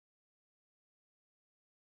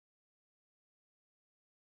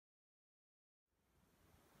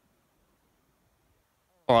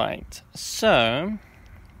Right, so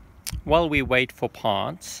while we wait for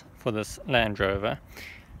parts for this Land Rover,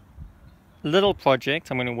 little project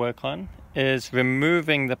I'm going to work on is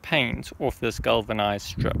removing the paint off this galvanized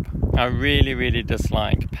strip. I really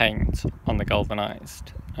dislike paint on the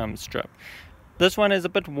galvanized strip. This one is a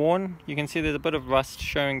bit worn. You can see there's a bit of rust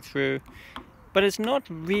showing through, but it's not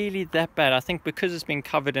really that bad. I think because it's been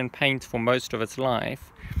covered in paint for most of its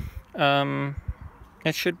life,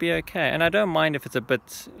 it should be okay. And I don't mind if it's a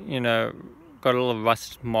bit, got a little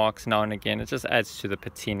rust marks now and again. It just adds to the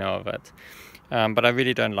patina of it. But I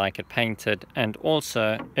really don't like it painted. And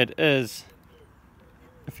also it is,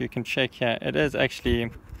 if you can check here, it is actually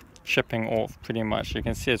chipping off pretty much. You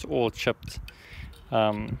can see it's all chipped,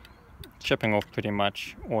 chipping off pretty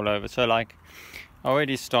much all over. So like I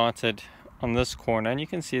already started on this corner, and you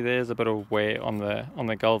can see there's a bit of wear on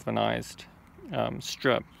the galvanized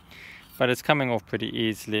strip, but it's coming off pretty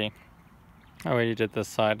easily. I already did this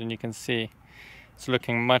side, and you can see it's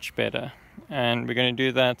looking much better. And we're going to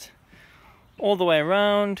do that all the way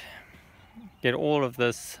around, get all of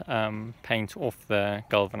this paint off the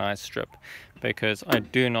galvanized strip, because I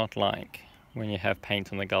do not like when you have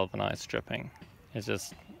paint on the galvanized stripping. It's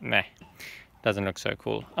just meh, doesn't look so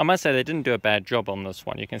cool. I must say they didn't do a bad job on this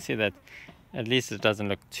one. You can see that at least it doesn't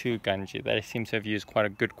look too gungy. They seem to have used quite a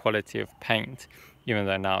good quality of paint, even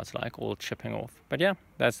though now it's like all chipping off. But yeah,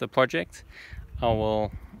 that's the project. I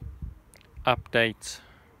will update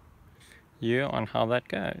you on how that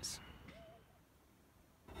goes.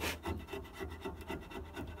 You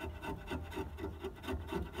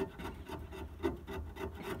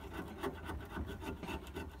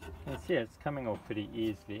can see it's coming off pretty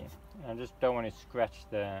easily. I just don't want to scratch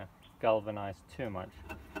the galvanized too much.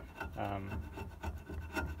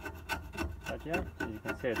 But yeah, as you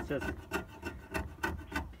can see, it's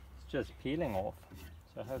just peeling off.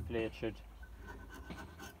 So hopefully it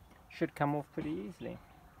should come off pretty easily.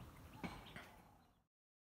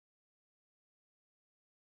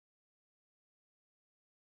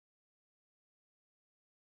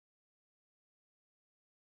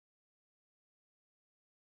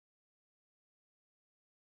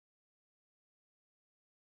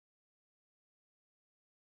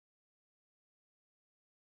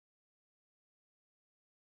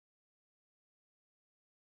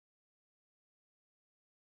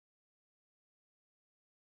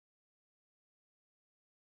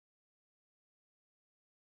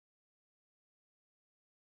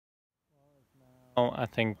 I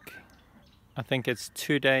think it's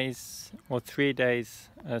 2 days or 3 days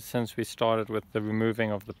since we started with the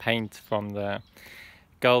removing of the paint from the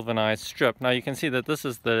galvanized strip. Now you can see that this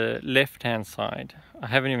is the left hand side. I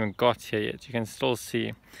haven't even got here yet. You can still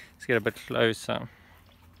see, let's get a bit closer.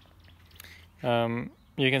 You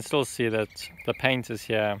can still see that the paint is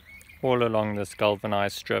here all along this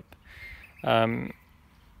galvanized strip. You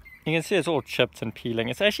can see it's all chipped and peeling.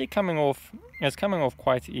 It's actually coming off, it's coming off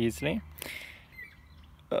quite easily.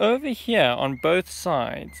 Over here on both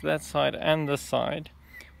sides, that side and this side,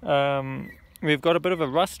 we've got a bit of a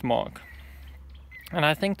rust mark. And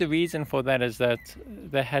I think the reason for that is that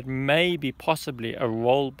they had maybe possibly a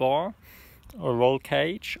roll bar or roll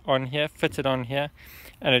cage on here, fitted on here,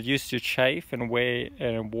 and it used to chafe and wear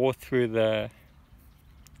and wore through the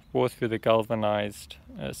galvanized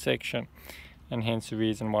section, and hence the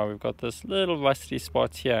reason why we've got this little rusty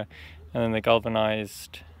spot here. And then the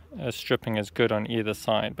galvanized stripping is good on either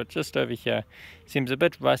side, but just over here seems a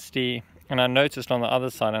bit rusty. And I noticed on the other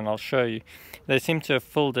side, and I'll show you, they seem to have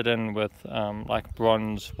filled it in with like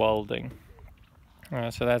bronze welding.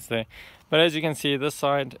 So that's there. But as you can see, this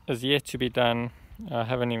side is yet to be done. I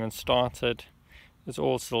haven't even started. It's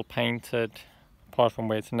all still painted, apart from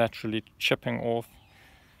where it's naturally chipping off.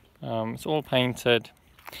 It's all painted.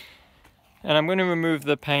 And I'm going to remove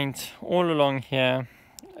the paint all along here.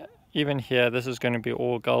 Even here, this is going to be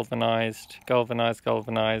all galvanized.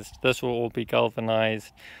 This will all be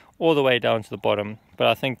galvanized all the way down to the bottom. But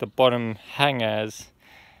I think the bottom hangers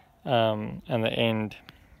and the end,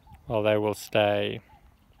 well, they will stay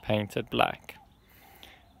painted black.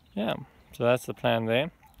 Yeah, so that's the plan there.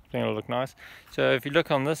 I think it'll look nice. So if you look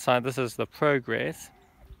on this side, this is the progress.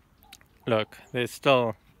 Look, there's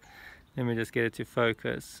still, let me just get it to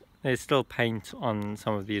focus. There's still paint on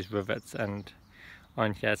some of these rivets, and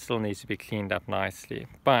on here it still needs to be cleaned up nicely.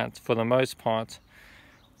 But for the most part,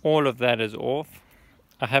 all of that is off.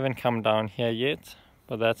 I haven't come down here yet,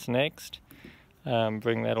 but that's next.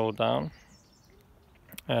 Bring that all down,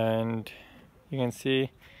 and you can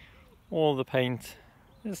see all the paint.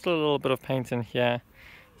 There's still a little bit of paint in here.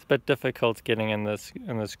 It's a bit difficult getting in this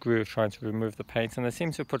groove, trying to remove the paint, and they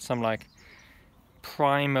seem to put some like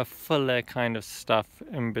primer filler kind of stuff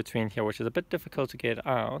in between here, which is a bit difficult to get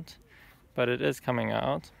out, but it is coming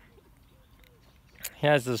out.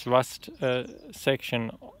 Here's this rust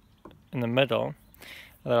section in the middle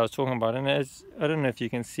that I was talking about, and I don't know if you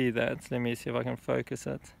can see that. Let me see if I can focus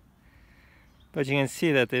it. But you can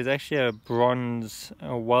see that there's actually a bronze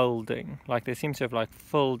welding, like they seem to have like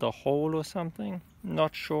filled a hole or something,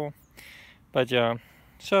 not sure. But yeah,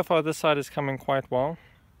 so far this side is coming quite well.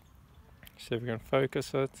 See if we can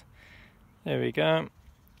focus it. There we go.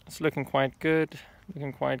 It's looking quite good,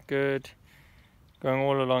 going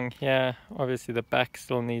all along here. Obviously the back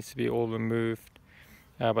still needs to be all removed,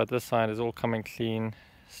 but this side is all coming clean,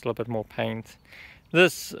 still a bit more paint.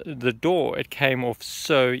 The door, it came off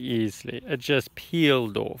so easily, it just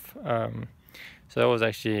peeled off, so that was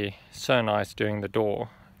actually so nice doing the door,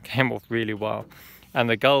 it came off really well. And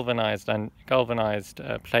the galvanized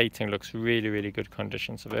plating looks really good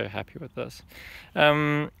condition, so very happy with this.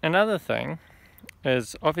 Another thing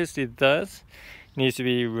is obviously this needs to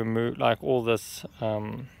be removed, like all this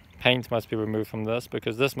paint must be removed from this,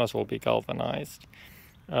 because this must all be galvanized.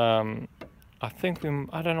 I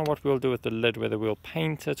don't know what we'll do with the lid, whether we'll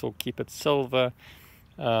paint it or keep it silver,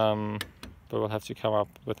 but we'll have to come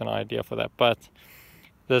up with an idea for that. But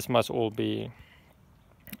this must all be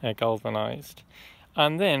galvanized.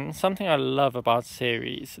 And then something I love about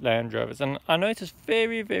series Land Rovers, and I notice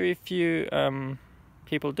very few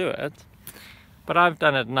people do it, but I've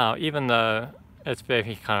done it now, even though it's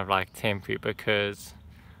very kind of like temporary, because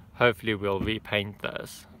hopefully we'll repaint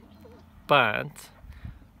this. But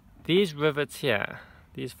these rivets here,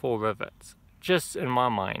 these 4 rivets, just in my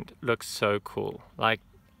mind look so cool. Like,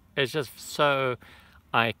 it's just so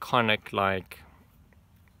iconic, like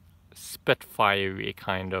spitfire-y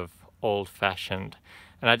kind of old-fashioned,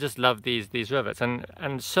 and I just love these rivets,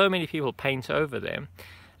 and so many people paint over them,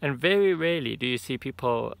 and very rarely do you see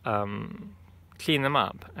people clean them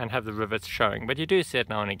up and have the rivets showing, but you do see it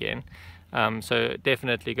now and again. So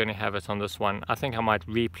definitely going to have it on this one. I think I might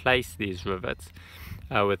replace these rivets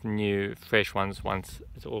with new fresh ones once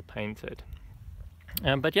it's all painted.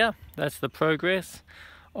 But yeah, that's the progress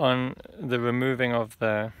on the removing of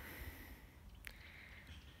the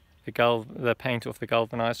paint off the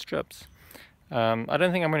galvanized strips. I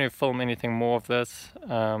don't think I'm going to film anything more of this.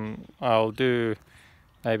 I'll do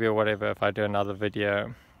maybe or whatever, if I do another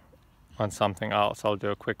video on something else, I'll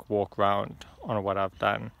do a quick walk around on what I've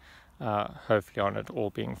done, hopefully on it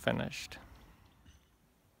all being finished.